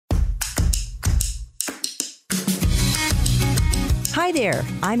Hi there,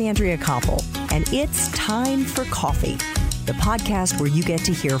 I'm Andrea Koppel, and it's time for coffee, the podcast where you get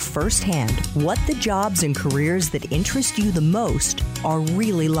to hear firsthand what the jobs and careers that interest you the most are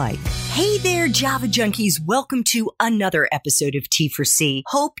really like. Hey there, Java Junkies. Welcome to another episode of T4C.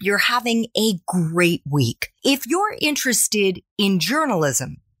 Hope you're having a great week. If you're interested in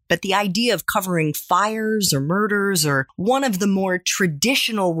journalism, but the idea of covering fires or murders or one of the more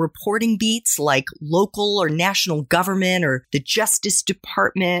traditional reporting beats like local or national government or the Justice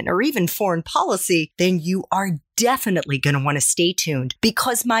Department or even foreign policy, then you are definitely going to want to stay tuned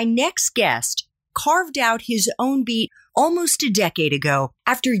because my next guest carved out his own beat almost a decade ago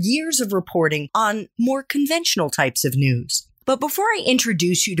after years of reporting on more conventional types of news. But before I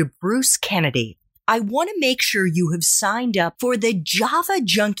introduce you to Bruce Kennedy, I want to make sure you have signed up for the Java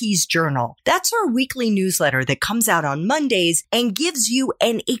Junkies Journal. That's our weekly newsletter that comes out on Mondays and gives you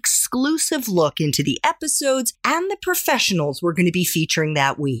an exclusive look into the episodes and the professionals we're going to be featuring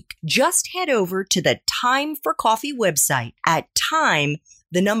that week. Just head over to the Time for Coffee website at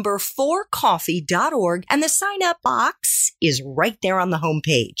time4coffee.org, and the sign-up box is right there on the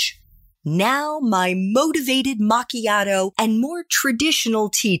homepage. Now, my motivated macchiato and more traditional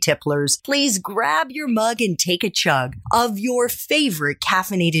tea tipplers, please grab your mug and take a chug of your favorite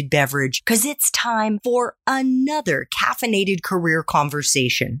caffeinated beverage because it's time for another caffeinated career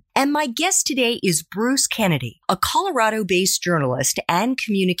conversation. And my guest today is Bruce Kennedy, a Colorado-based journalist and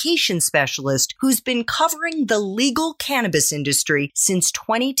communication specialist who's been covering the legal cannabis industry since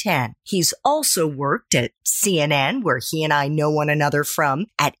 2010. He's also worked at CNN, where he and I know one another from,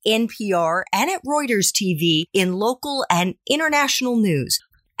 at NPR and at Reuters TV in local and international news,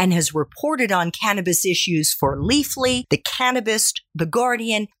 and has reported on cannabis issues for Leafly, The Cannabist, The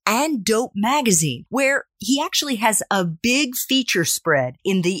Guardian, and Dope Magazine, where he actually has a big feature spread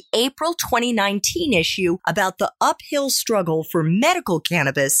in the April 2019 issue about the uphill struggle for medical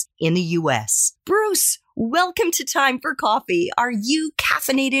cannabis in the U.S. Bruce, welcome to Time for Coffee. Are you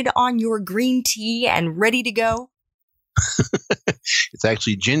caffeinated on your green tea and ready to go? It's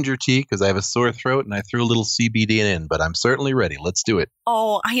actually ginger tea because I have a sore throat and I threw a little CBD in, but I'm certainly ready. Let's do it.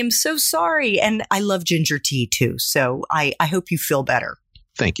 Oh, I am so sorry. And I love ginger tea too. So I hope you feel better.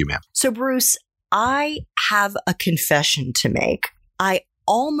 Thank you, ma'am. So Bruce, I have a confession to make. I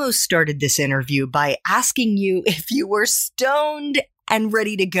almost started this interview by asking you if you were stoned and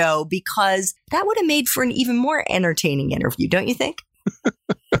ready to go, because that would have made for an even more entertaining interview, don't you think?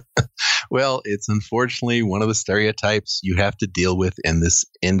 Well, it's unfortunately one of the stereotypes you have to deal with in this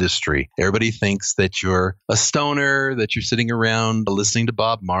industry. Everybody thinks that you're a stoner, that you're sitting around listening to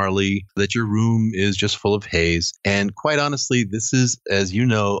Bob Marley, that your room is just full of haze. And quite honestly, this is, as you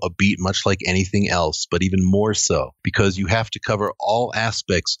know, a beat much like anything else, but even more so because you have to cover all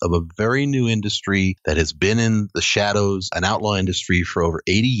aspects of a very new industry that has been in the shadows, an outlaw industry for over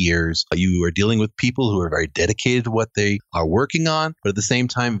 80 years. You are dealing with people who are very dedicated to what they are working on, but at the same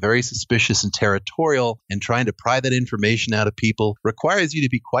time, very suspicious and territorial, and trying to pry that information out of people requires you to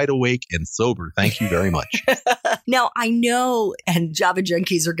be quite awake and sober. Thank you very much. Now, I know, and Java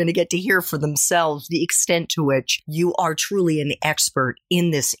Junkies are going to get to hear for themselves the extent to which you are truly an expert in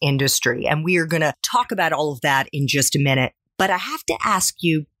this industry. And we are going to talk about all of that in just a minute. But I have to ask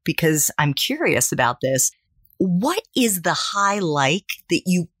you, because I'm curious about this, what is the high like that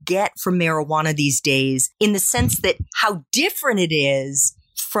you get from marijuana these days, in the sense that how different it is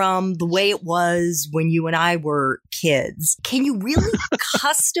from the way it was when you and I were kids? Can you really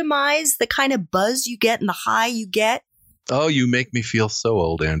customize the kind of buzz you get and the high you get? Oh, you make me feel so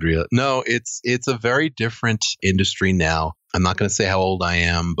old, Andrea. No, it's a very different industry now. I'm not going to say how old I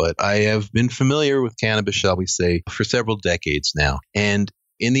am, but I have been familiar with cannabis, shall we say, for several decades now. And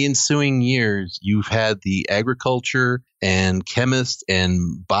in the ensuing years, you've had the agriculture and chemists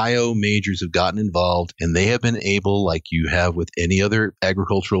and bio majors have gotten involved, and they have been able, like you have with any other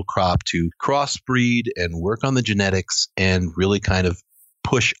agricultural crop, to crossbreed and work on the genetics and really kind of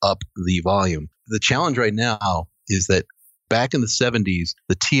push up the volume. The challenge right now is that back in the 70s,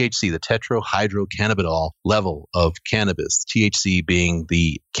 the THC, the tetrahydrocannabinol level of cannabis, THC being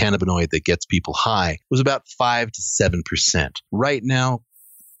the cannabinoid that gets people high, was about 5 to 7%. Right now,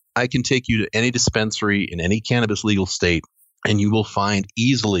 I can take you to any dispensary in any cannabis legal state, and you will find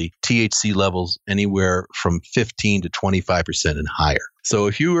easily THC levels anywhere from 15 to 25% and higher. So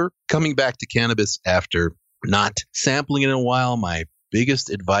if you are coming back to cannabis after not sampling it in a while, my biggest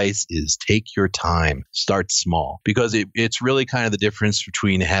advice is take your time, start small, because it's really kind of the difference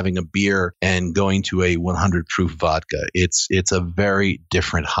between having a beer and going to a 100 proof vodka. It's a very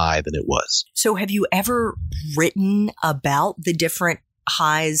different high than it was. So have you ever written about the different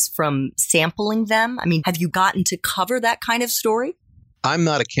highs from sampling them? I mean, have you gotten to cover that kind of story? I'm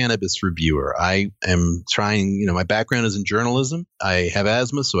not a cannabis reviewer. I am trying, my background is in journalism. I have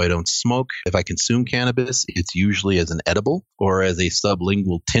asthma, so I don't smoke. If I consume cannabis, it's usually as an edible or as a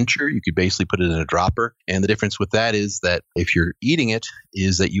sublingual tincture. You could basically put it in a dropper. And the difference with that is that if you're eating it,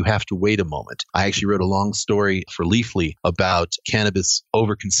 is that you have to wait a moment. I actually wrote a long story for Leafly about cannabis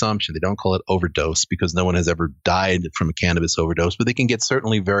overconsumption. They don't call it overdose because no one has ever died from a cannabis overdose, but they can get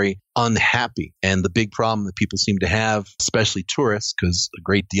certainly very unhappy. And the big problem that people seem to have, especially tourists, because a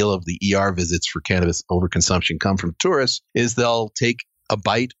great deal of the ER visits for cannabis overconsumption come from tourists, is they'll take a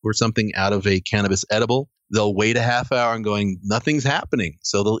bite or something out of a cannabis edible. They'll wait a half hour and going, nothing's happening.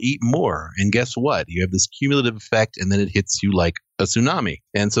 So they'll eat more. And guess what? You have this cumulative effect and then it hits you like a tsunami.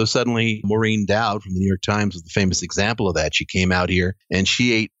 And so suddenly Maureen Dowd from the New York Times was the famous example of that. She came out here and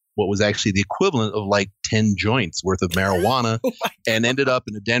she ate what was actually the equivalent of like 10 joints worth of marijuana and ended up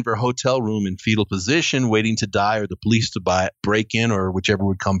in a Denver hotel room in fetal position waiting to die or the police to break in or whichever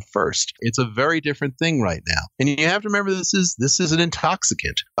would come first. It's a very different thing right now. And you have to remember this is an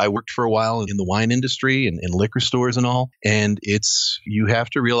intoxicant. I worked for a while in the wine industry and in liquor stores and all. And you have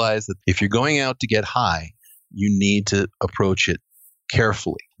to realize that if you're going out to get high, you need to approach it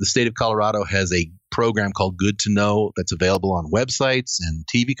carefully. The state of Colorado has a program called Good to Know that's available on websites and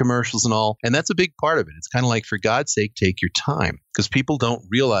TV commercials and all. And that's a big part of it. It's kind of like, for God's sake, take your time, because people don't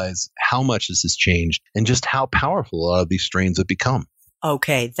realize how much this has changed and just how powerful a lot of these strains have become.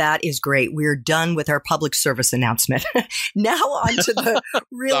 Okay, that is great. We're done with our public service announcement. Now on to the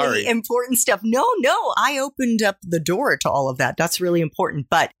really important stuff. No, I opened up the door to all of that. That's really important.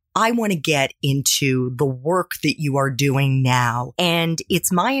 But I want to get into the work that you are doing now. And it's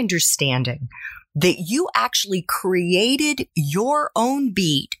my understanding that you actually created your own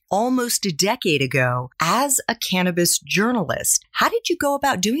beat almost a decade ago as a cannabis journalist. How did you go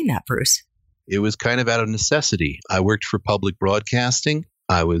about doing that, Bruce? It was kind of out of necessity. I worked for public broadcasting.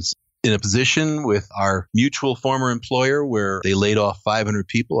 I was in a position with our mutual former employer where they laid off 500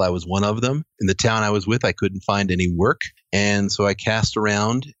 people. I was one of them. In the town I was with, I couldn't find any work. And so I cast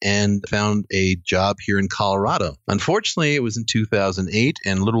around and found a job here in Colorado. Unfortunately, it was in 2008,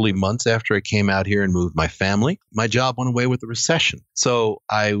 and literally months after I came out here and moved my family, my job went away with the recession. So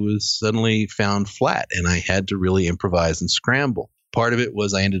I was suddenly found flat, and I had to really improvise and scramble. Part of it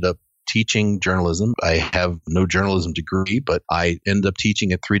was I ended up teaching journalism. I have no journalism degree, but I ended up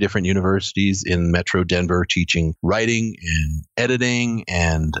teaching at 3 different universities in Metro Denver, teaching writing and editing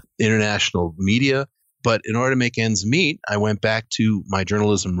and international media. But in order to make ends meet, I went back to my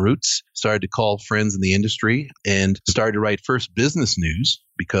journalism roots, started to call friends in the industry, and started to write first business news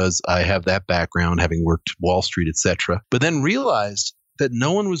because I have that background, having worked Wall Street, etc. But then realized that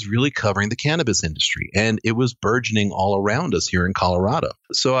no one was really covering the cannabis industry, and it was burgeoning all around us here in Colorado.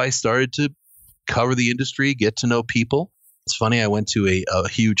 So I started to cover the industry, get to know people. It's funny, I went to a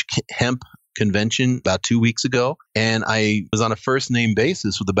huge hemp convention about 2 weeks ago, and I was on a first name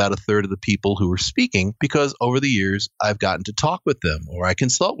basis with about a third of the people who were speaking because over the years I've gotten to talk with them or I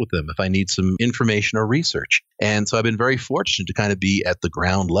consult with them if I need some information or research. And so I've been very fortunate to kind of be at the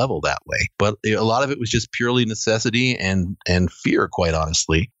ground level that way. But a lot of it was just purely necessity and fear, quite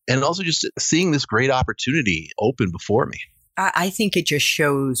honestly. And also just seeing this great opportunity open before me. I think it just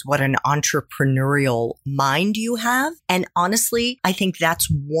shows what an entrepreneurial mind you have. And honestly, I think that's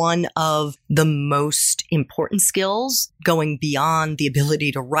one of the most important skills going beyond the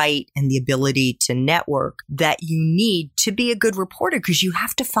ability to write and the ability to network that you need to be a good reporter, because you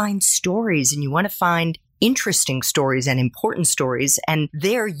have to find stories and you want to find interesting stories and important stories. And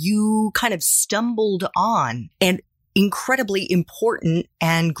there you kind of stumbled on an incredibly important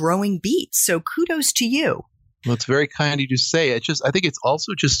and growing beat. So kudos to you. Well, it's very kind of you to say. I think it's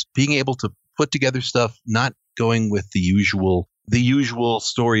also just being able to put together stuff, not going with the usual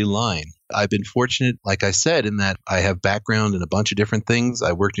storyline. I've been fortunate, like I said, in that I have background in a bunch of different things.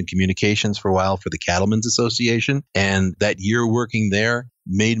 I worked in communications for a while for the Cattlemen's Association, and that year working there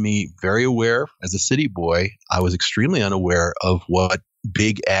made me very aware. As a city boy, I was extremely unaware of what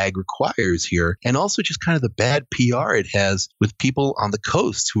big ag requires here, and also just kind of the bad PR it has with people on the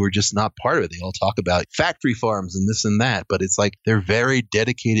coast who are just not part of it. They all talk about factory farms and this and that, but it's like they're very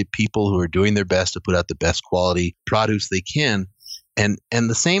dedicated people who are doing their best to put out the best quality produce they can. And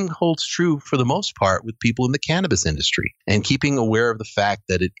the same holds true for the most part with people in the cannabis industry, and keeping aware of the fact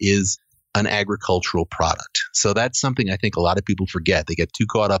that it is an agricultural product. So that's something I think a lot of people forget. They get too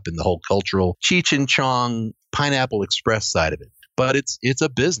caught up in the whole cultural Cheech and Chong, Pineapple Express side of it. But it's a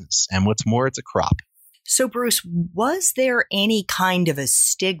business, and what's more, it's a crop. So, Bruce, was there any kind of a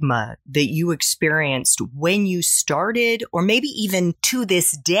stigma that you experienced when you started, or maybe even to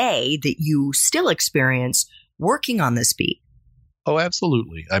this day that you still experience working on this beat? Oh,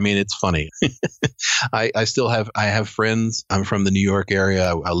 absolutely. I mean, it's funny. I have friends. I'm from the New York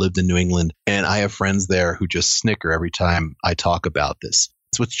area. I lived in New England, and I have friends there who just snicker every time I talk about this.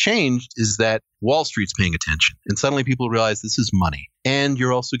 So what's changed is that Wall Street's paying attention, and suddenly people realize this is money. And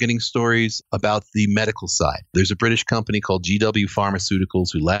you're also getting stories about the medical side. There's a British company called GW Pharmaceuticals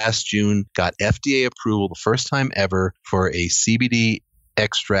who last June got FDA approval, the first time ever, for a CBD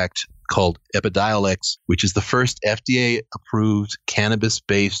extract called Epidiolex, which is the first FDA-approved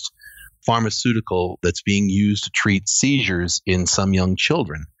cannabis-based pharmaceutical that's being used to treat seizures in some young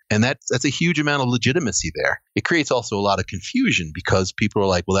children. And that's a huge amount of legitimacy there. It creates also a lot of confusion because people are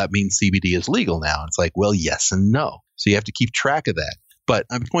like, well, that means CBD is legal now. It's like, well, yes and no. So you have to keep track of that. But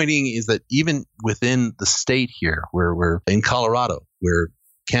I'm pointing is that even within the state here, where we're in Colorado, where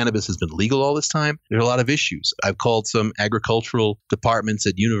cannabis has been legal all this time, there are a lot of issues. I've called some agricultural departments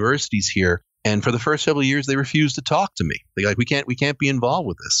at universities here, and for the first several years, they refused to talk to me. They're like, we can't be involved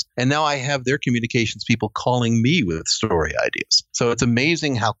with this. And now I have their communications people calling me with story ideas. So it's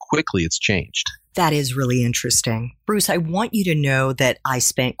amazing how quickly it's changed. That is really interesting. Bruce, I want you to know that I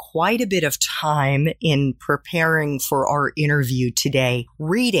spent quite a bit of time in preparing for our interview today,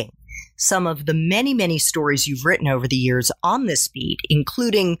 reading some of the many, many stories you've written over the years on this beat,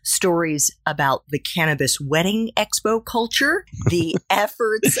 including stories about the cannabis wedding expo culture, the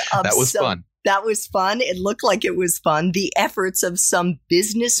efforts of That was fun. That was fun. It looked like it was fun. The efforts of some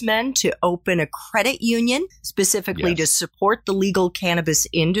businessmen to open a credit union specifically to support the legal cannabis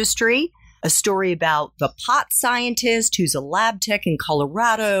industry. A story about the pot scientist who's a lab tech in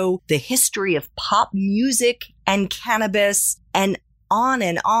Colorado, the history of pop music and cannabis, and on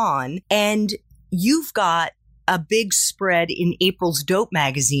and on. And you've got a big spread in April's Dope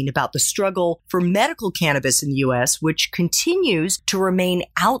magazine about the struggle for medical cannabis in the U.S., which continues to remain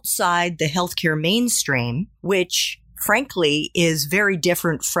outside the healthcare mainstream, which frankly is very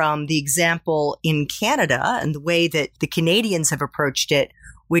different from the example in Canada and the way that the Canadians have approached it,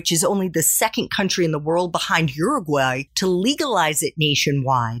 which is only the second country in the world behind Uruguay to legalize it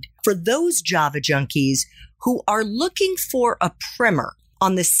nationwide. For those Java junkies who are looking for a primer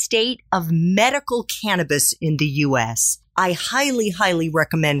on the state of medical cannabis in the U.S., I highly, highly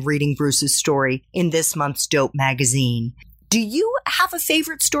recommend reading Bruce's story in this month's Dope magazine. Do you have a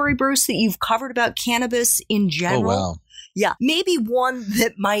favorite story, Bruce, that you've covered about cannabis in general? Oh, wow. Yeah, maybe one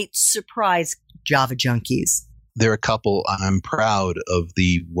that might surprise Java junkies. There are a couple. I'm proud of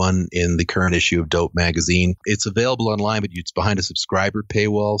the one in the current issue of Dope magazine. It's available online, but it's behind a subscriber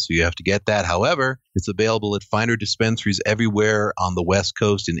paywall, so you have to get that. However, it's available at finer dispensaries everywhere on the West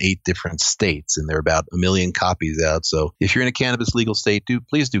Coast in 8 different states, and there are about 1 million copies out. So if you're in a cannabis legal state,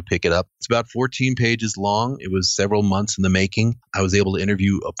 please do pick it up. It's about 14 pages long. It was several months in the making. I was able to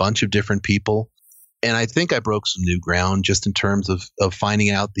interview a bunch of different people. And I think I broke some new ground just in terms of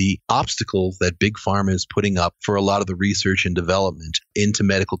finding out the obstacles that Big Pharma is putting up for a lot of the research and development into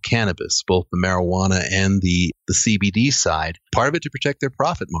medical cannabis, both the marijuana and the CBD side, part of it to protect their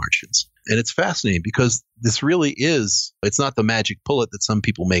profit margins. And it's fascinating because this really is, it's not the magic bullet that some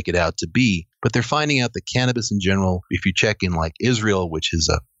people make it out to be, but they're finding out that cannabis in general, if you check in like Israel, which is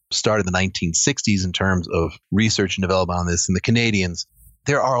started in the 1960s in terms of research and development on this, and the Canadians,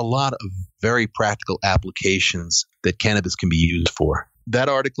 there are a lot of very practical applications that cannabis can be used for. That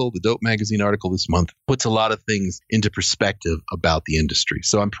article, the Dope magazine article this month, puts a lot of things into perspective about the industry.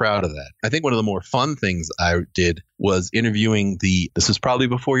 So I'm proud of that. I think one of the more fun things I did was interviewing this was probably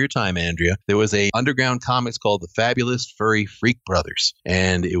before your time, Andrea. There was a underground comics called The Fabulous Furry Freak Brothers.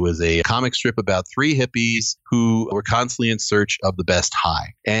 And it was a comic strip about 3 hippies who were constantly in search of the best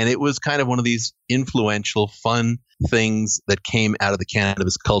high. And it was kind of one of these influential, fun things that came out of the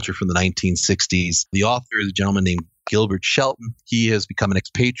cannabis culture from the 1960s. The author is a gentleman named Gilbert Shelton. He has become an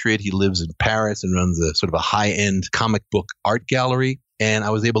expatriate. He lives in Paris and runs a sort of a high-end comic book art gallery. And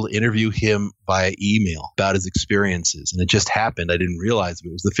I was able to interview him via email about his experiences. And it just happened. I didn't realize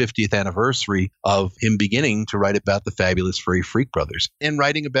it was the 50th anniversary of him beginning to write about the Fabulous Furry Freak Brothers and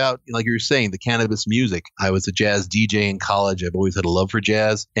writing about, like you were saying, the cannabis music. I was a jazz DJ in college. I've always had a love for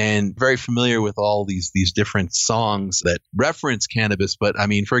jazz and very familiar with all these different songs that reference cannabis. But I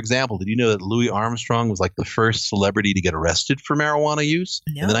mean, for example, did you know that Louis Armstrong was like the first celebrity to get arrested for marijuana use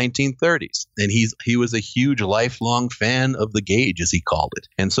in the 1930s? And he was a huge lifelong fan of the gauge, as he called it.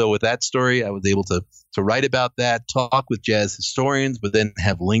 And so with that story, I was able to to write about that, talk with jazz historians, but then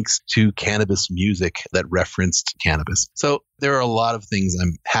have links to cannabis music that referenced cannabis. So there are a lot of things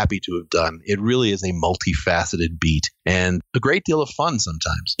I'm happy to have done. It really is a multifaceted beat and a great deal of fun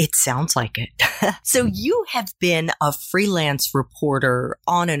sometimes. It sounds like it. So you have been a freelance reporter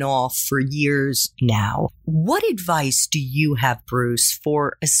on and off for years now. What advice do you have, Bruce,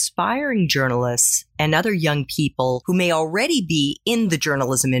 for aspiring journalists and other young people who may already be in the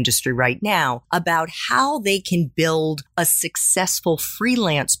journalism industry right now about how they can build a successful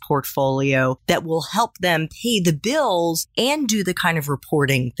freelance portfolio that will help them pay the bills and do the kind of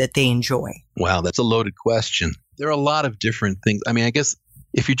reporting that they enjoy? Wow, that's a loaded question. There are a lot of different things. I mean, I guess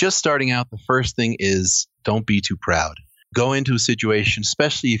if you're just starting out, the first thing is don't be too proud. Go into a situation,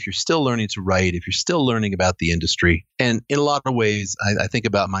 especially if you're still learning to write, if you're still learning about the industry. And in a lot of ways, I think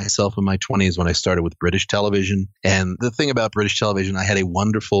about myself in my 20s when I started with British television. And the thing about British television, I had a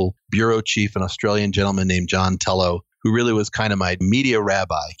wonderful bureau chief, an Australian gentleman named John Tello, who really was kind of my media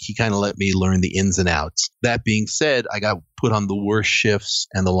rabbi. He kind of let me learn the ins and outs. That being said, I got put on the worst shifts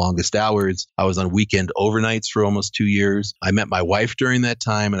and the longest hours. I was on weekend overnights for almost 2 years. I met my wife during that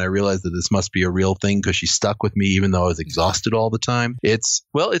time, and I realized that this must be a real thing because she stuck with me even though I was exhausted all the time. It's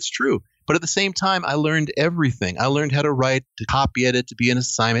true. But at the same time, I learned everything. I learned how to write, to copy edit, to be an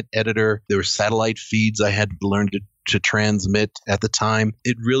assignment editor. There were satellite feeds I had to learn to transmit at the time.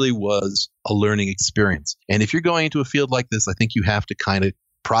 It really was a learning experience. And if you're going into a field like this, I think you have to kind of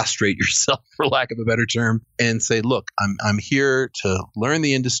prostrate yourself, for lack of a better term, and say, look, I'm here to learn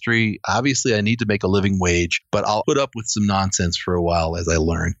the industry. Obviously, I need to make a living wage, but I'll put up with some nonsense for a while as I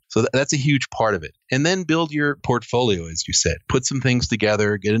learn. So that's a huge part of it. And then build your portfolio, as you said. Put some things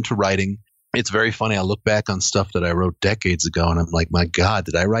together, get into writing. It's very funny. I look back on stuff that I wrote decades ago, and I'm like, my God,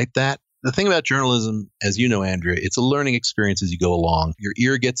 did I write that? The thing about journalism, as you know, Andrea, it's a learning experience as you go along. Your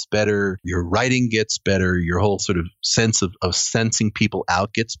ear gets better, your writing gets better, your whole sort of sense of sensing people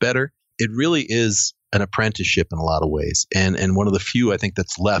out gets better. It really is an apprenticeship in a lot of ways, and one of the few I think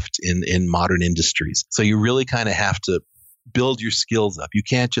that's left in modern industries. So you really kind of have to build your skills up. You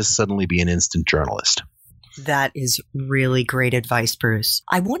can't just suddenly be an instant journalist. That is really great advice, Bruce.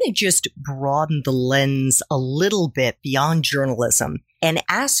 I want to just broaden the lens a little bit beyond journalism and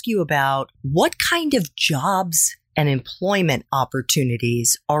ask you about what kind of jobs and employment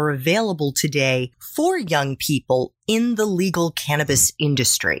opportunities are available today for young people in the legal cannabis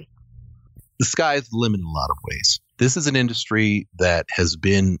industry. The sky is the limit in a lot of ways. This is an industry that has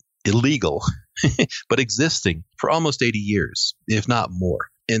been illegal, but existing for almost 80 years, if not more.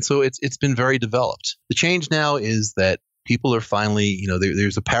 And so it's been very developed. The change now is that people are finally,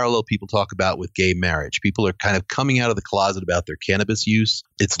 there's a parallel people talk about with gay marriage. People are kind of coming out of the closet about their cannabis use.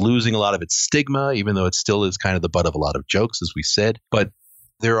 It's losing a lot of its stigma, even though it still is kind of the butt of a lot of jokes, as we said. But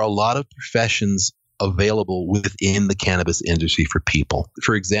there are a lot of professions available within the cannabis industry for people.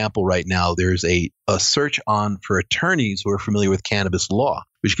 For example, right now, there's a search on for attorneys who are familiar with cannabis law,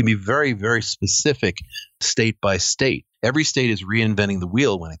 which can be very, very specific state by state. Every state is reinventing the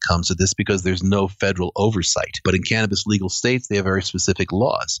wheel when it comes to this because there's no federal oversight. But in cannabis legal states, they have very specific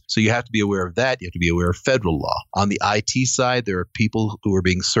laws. So you have to be aware of that. You have to be aware of federal law. On the IT side, there are people who are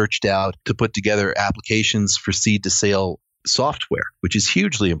being searched out to put together applications for seed to sale software, which is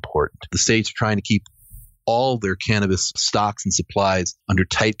hugely important. The states are trying to keep all their cannabis stocks and supplies under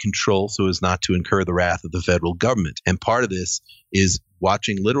tight control so as not to incur the wrath of the federal government. And part of this is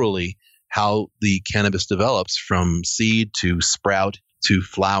watching literally how the cannabis develops from seed to sprout to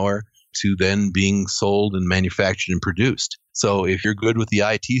flower to then being sold and manufactured and produced. So if you're good with the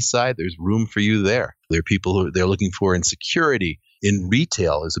IT side, there's room for you there. There are people who they're looking for in security. In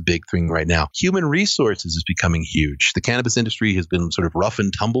retail is a big thing right now. Human resources is becoming huge. The cannabis industry has been sort of rough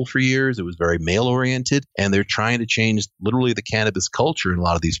and tumble for years. It was very male-oriented, and they're trying to change literally the cannabis culture in a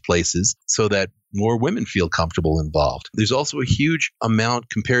lot of these places so that more women feel comfortable involved. There's also a huge amount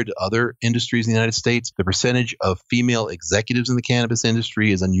compared to other industries in the United States. The percentage of female executives in the cannabis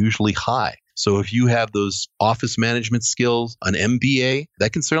industry is unusually high. So if you have those office management skills, an MBA,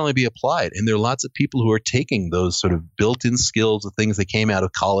 that can certainly be applied. And there are lots of people who are taking those sort of built-in skills, the things they came out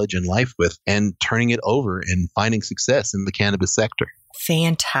of college and life with, and turning it over and finding success in the cannabis sector.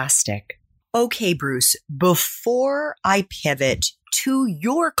 Fantastic. Okay, Bruce, before I pivot to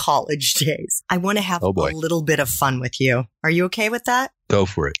your college days, I want to have a little bit of fun with you. Are you okay with that? Go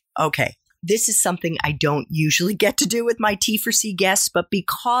for it. Okay. This is something I don't usually get to do with my T4C guests, but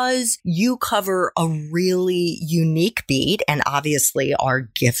because you cover a really unique beat and obviously are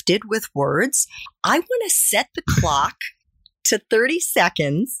gifted with words, I want to set the clock to 30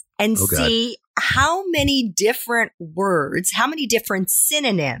 seconds and Oh, God. see how many different words, how many different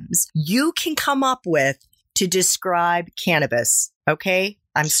synonyms you can come up with to describe cannabis. Okay?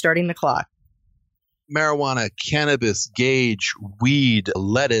 I'm starting the clock. Marijuana, cannabis, gauge, weed,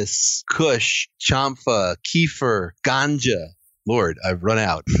 lettuce, kush, chamfa, kefir, ganja. Lord, I've run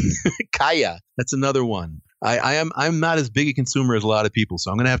out. Kaya, that's another one. I'm not as big a consumer as a lot of people,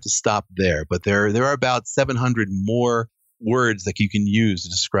 so I'm going to have to stop there. But there are about 700 more words that you can use to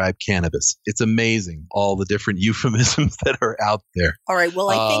describe cannabis. It's amazing, all the different euphemisms that are out there. All right. Well,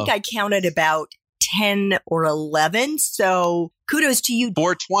 I think I counted about 10 or 11. So kudos to you.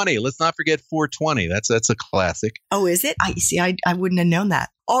 420. Let's not forget 420. That's a classic. Oh, is it? I see. I wouldn't have known that.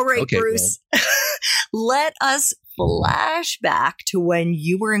 All right, Okay, Bruce. Well. Let us flash back to when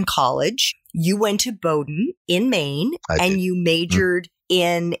you were in college. You went to Bowdoin in Maine and you majored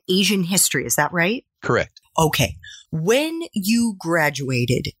in Asian history. Is that right? Correct. Okay. When you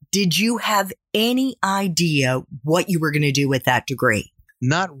graduated, did you have any idea what you were going to do with that degree?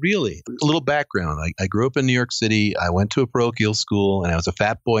 Not really. A little background. I grew up in New York City. I went to a parochial school, and I was a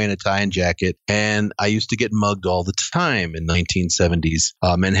fat boy in a tie and jacket. And I used to get mugged all the time in 1970s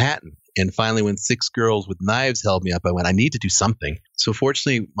Manhattan. And finally, when 6 girls with knives held me up, I went, I need to do something. So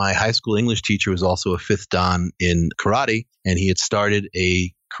fortunately, my high school English teacher was also a fifth dan in karate, and he had started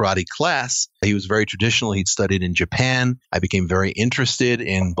a karate class. He was very traditional. He'd studied in Japan. I became very interested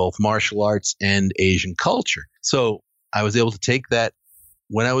in both martial arts and Asian culture. So I was able to take that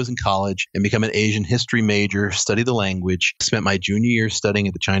when I was in college and become an Asian history major, study the language, spent my junior year studying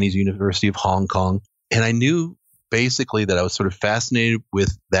at the Chinese University of Hong Kong. And I knew basically that I was sort of fascinated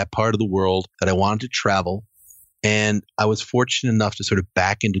with that part of the world, that I wanted to travel. And I was fortunate enough to sort of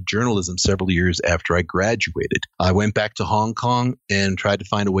back into journalism several years after I graduated. I went back to Hong Kong and tried to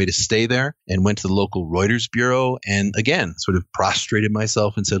find a way to stay there, and went to the local Reuters bureau and again sort of prostrated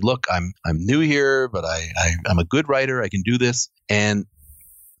myself and said, look, I'm new here, but I'm a good writer. I can do this. And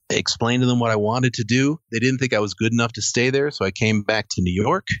I explained to them what I wanted to do. They didn't think I was good enough to stay there, so I came back to New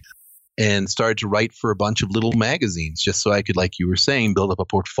York and started to write for a bunch of little magazines just so I could, like you were saying, build up a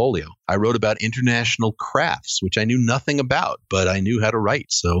portfolio. I wrote about international crafts, which I knew nothing about, but I knew how to write.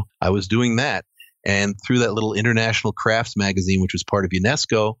 So I was doing that. And through that little international crafts magazine, which was part of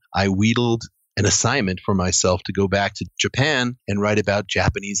UNESCO, I wheedled an assignment for myself to go back to Japan and write about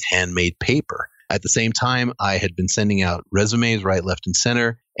Japanese handmade paper. At the same time, I had been sending out resumes right, left, and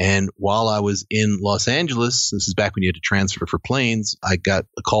center. And while I was in Los Angeles, this is back when you had to transfer for planes, I got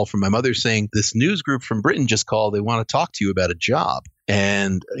a call from my mother saying, this news group from Britain just called. They want to talk to you about a job.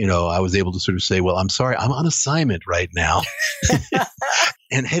 And, I was able to sort of say, well, I'm sorry, I'm on assignment right now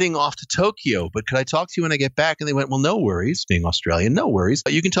and heading off to Tokyo. But could I talk to you when I get back? And they went, well, no worries, being Australian, no worries.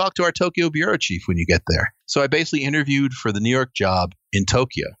 You can talk to our Tokyo bureau chief when you get there. So I basically interviewed for the New York job in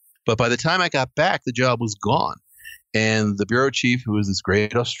Tokyo. But by the time I got back, the job was gone. And the bureau chief, who was this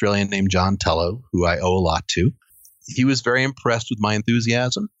great Australian named John Tello, who I owe a lot to, he was very impressed with my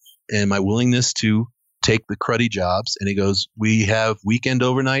enthusiasm and my willingness to take the cruddy jobs. And he goes, we have weekend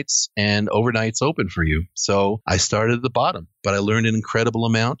overnights and overnights open for you. So I started at the bottom, but I learned an incredible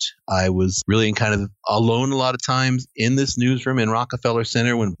amount. I was really kind of alone a lot of times in this newsroom in Rockefeller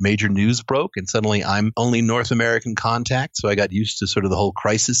Center when major news broke, and suddenly I'm only North American contact. So I got used to sort of the whole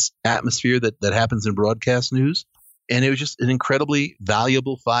crisis atmosphere that happens in broadcast news. And it was just an incredibly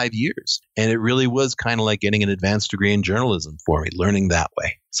valuable 5 years. And it really was kind of like getting an advanced degree in journalism for me, learning that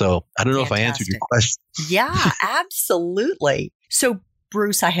way. So I don't know if I answered your question. Yeah, absolutely. So,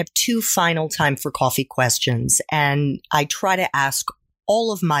 Bruce, I have 2 final time for coffee questions. And I try to ask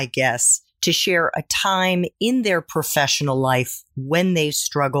all of my guests to share a time in their professional life when they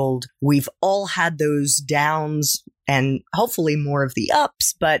struggled. We've all had those downs and hopefully more of the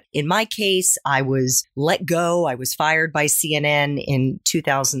ups. But in my case, I was let go. I was fired by CNN in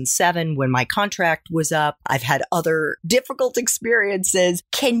 2007 when my contract was up. I've had other difficult experiences.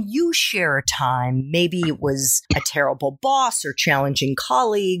 Can you share a time, maybe it was a terrible boss or challenging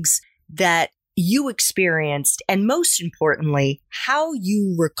colleagues, that you experienced, and most importantly, how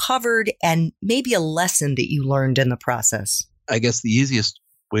you recovered and maybe a lesson that you learned in the process? I guess the easiest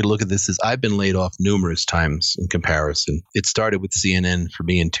way to look at this is I've been laid off numerous times in comparison. It started with CNN for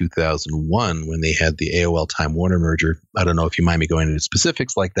me in 2001 when they had the AOL Time Warner merger. I don't know if you mind me going into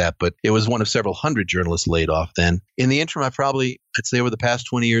specifics like that, but it was one of several hundred journalists laid off then. In the interim, I'd say over the past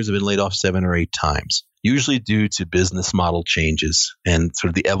 20 years, I've been laid off 7 or 8 times, usually due to business model changes and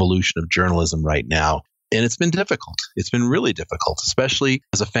sort of the evolution of journalism right now. And it's been difficult. It's been really difficult, especially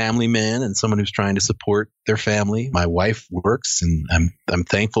as a family man and someone who's trying to support their family. My wife works and I'm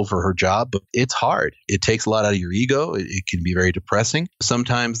thankful for her job, but it's hard. It takes a lot out of your ego. It can be very depressing.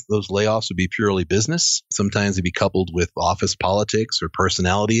 Sometimes those layoffs would be purely business. Sometimes they'd be coupled with office politics or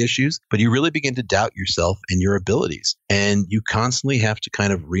personality issues, but you really begin to doubt yourself and your abilities. And you constantly have to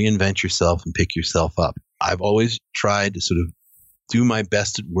kind of reinvent yourself and pick yourself up. I've always tried to sort of do my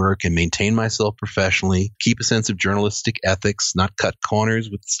best at work and maintain myself professionally, keep a sense of journalistic ethics, not cut corners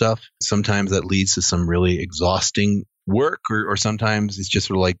with stuff. Sometimes that leads to some really exhausting work, or sometimes it's just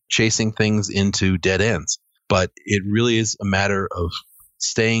sort of like chasing things into dead ends. But it really is a matter of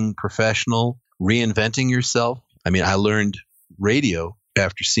staying professional, reinventing yourself. I mean, I learned radio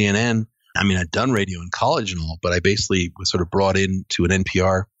after CNN. I mean, I'd done radio in college and all, but I basically was sort of brought into an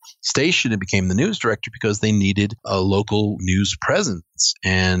NPR station and became the news director because they needed a local news presence.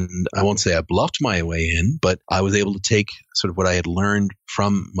 And I won't say I bluffed my way in, but I was able to take sort of what I had learned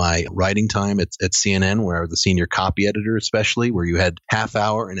from my writing time at CNN, where I was the senior copy editor, especially, where you had half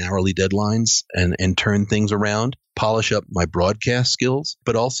hour and hourly deadlines and turn things around, polish up my broadcast skills,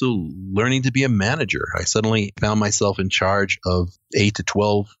 but also learning to be a manager. I suddenly found myself in charge of 8 to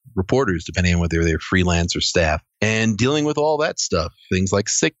 12 reporters, depending on whether they're freelance or staff, and dealing with all that stuff, things like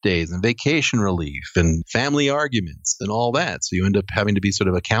sick days and vacation relief and family arguments and all that. So you end up having to be sort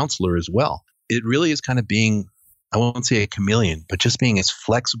of a counselor as well. It really is kind of being, I won't say a chameleon, but just being as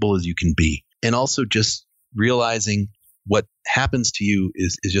flexible as you can be. And also just realizing what happens to you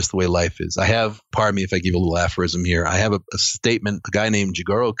is just the way life is. I have, pardon me if I give a little aphorism here, I have a statement, a guy named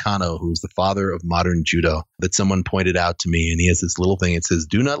Jigoro Kano, who's the father of modern judo, that someone pointed out to me. And he has this little thing. It says,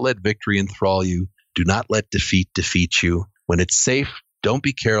 "Do not let victory enthrall you. Do not let defeat defeat you. When it's safe, don't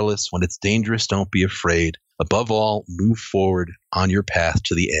be careless. When it's dangerous, don't be afraid. Above all, move forward on your path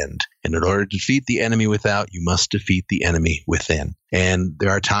to the end. And in order to defeat the enemy without, you must defeat the enemy within." And there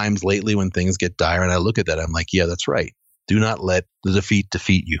are times lately when things get dire and I look at that, I'm like, yeah, that's right. Do not let the defeat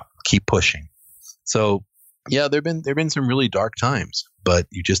defeat you. Keep pushing. So, yeah, there've been some really dark times, but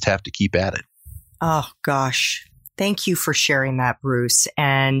you just have to keep at it. Oh, gosh. Thank you for sharing that, Bruce.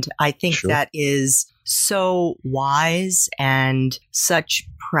 And I think Sure. that is so wise and such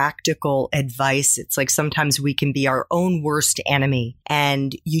practical advice. It's like sometimes we can be our own worst enemy,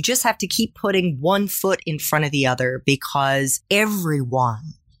 and you just have to keep putting one foot in front of the other, because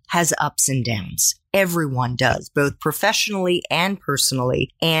everyone has ups and downs. Everyone does, both professionally and personally.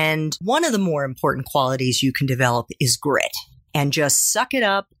 And one of the more important qualities you can develop is grit, and just suck it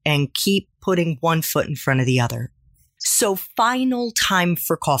up and keep putting one foot in front of the other. So, final time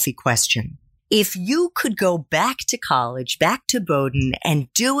for coffee question. If you could go back to college, back to Bowdoin, and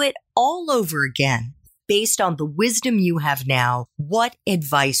do it all over again, based on the wisdom you have now, what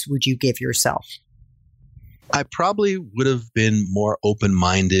advice would you give yourself? I probably would have been more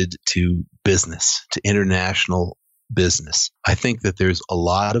open-minded to business, to international business. I think that there's a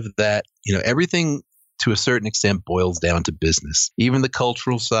lot of that. You know, everything to a certain extent boils down to business. Even the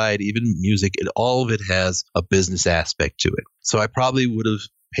cultural side, even music, all of it has a business aspect to it. So I probably would have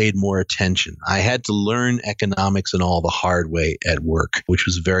paid more attention. I had to learn economics and all the hard way at work, which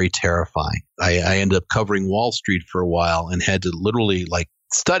was very terrifying. I ended up covering Wall Street for a while and had to literally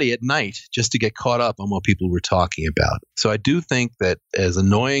study at night just to get caught up on what people were talking about. So I do think that as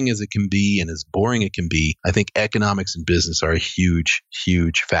annoying as it can be and as boring it can be, I think economics and business are a huge,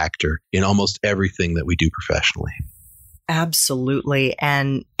 huge factor in almost everything that we do professionally. Absolutely.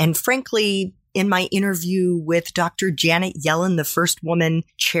 And frankly, in my interview with Dr. Janet Yellen, the first woman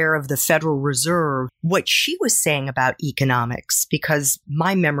chair of the Federal Reserve, what she was saying about economics, because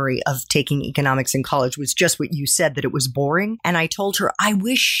my memory of taking economics in college was just what you said, that it was boring. And I told her, I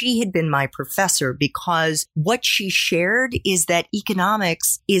wish she had been my professor, because what she shared is that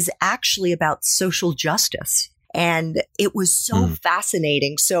economics is actually about social justice. And it was so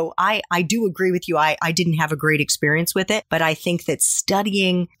fascinating. So I do agree with you. I didn't have a great experience with it, but I think that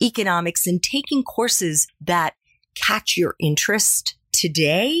studying economics and taking courses that catch your interest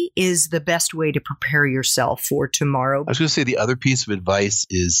today is the best way to prepare yourself for tomorrow. I was going to say the other piece of advice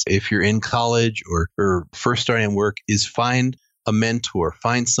is, if you're in college or first starting work, is find a mentor,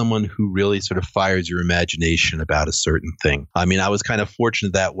 find someone who really sort of fires your imagination about a certain thing. I mean, I was kind of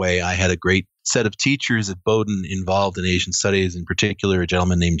fortunate that way. I had a great set of teachers at Bowdoin involved in Asian studies, in particular, a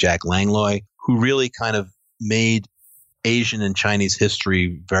gentleman named Jack Langlois, who really kind of made Asian and Chinese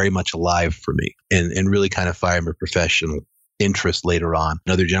history very much alive for me and really kind of fired my professional interest later on.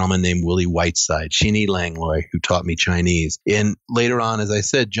 Another gentleman named Willie Whiteside, Chini Langloy, who taught me Chinese. And later on, as I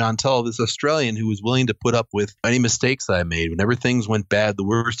said, John Tull, this Australian who was willing to put up with any mistakes I made. Whenever things went bad, the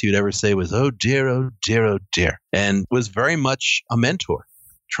worst he would ever say was, "Oh dear, oh dear, oh dear," and was very much a mentor.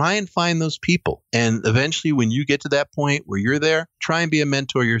 Try and find those people. And eventually, when you get to that point where you're there, try and be a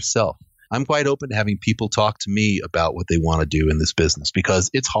mentor yourself. I'm quite open to having people talk to me about what they want to do in this business because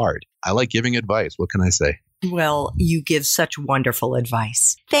it's hard. I like giving advice. What can I say? Well, you give such wonderful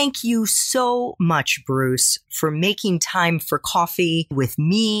advice. Thank you so much, Bruce, for making time for coffee with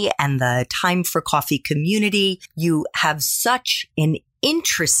me and the Time for Coffee community. You have such an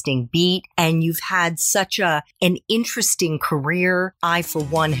interesting beat and you've had such an interesting career. I, for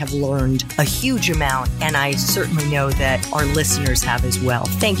one, have learned a huge amount, and I certainly know that our listeners have as well.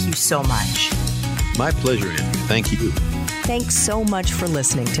 Thank you so much. My pleasure, Andrew. Thank you. Thanks so much for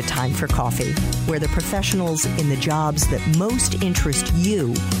listening to Time for Coffee, where the professionals in the jobs that most interest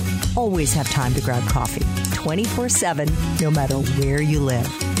you always have time to grab coffee 24/7, no matter where you live.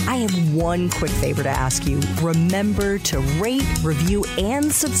 I have one quick favor to ask you. Remember to rate, review, and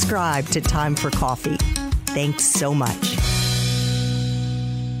subscribe to Time for Coffee. Thanks so much.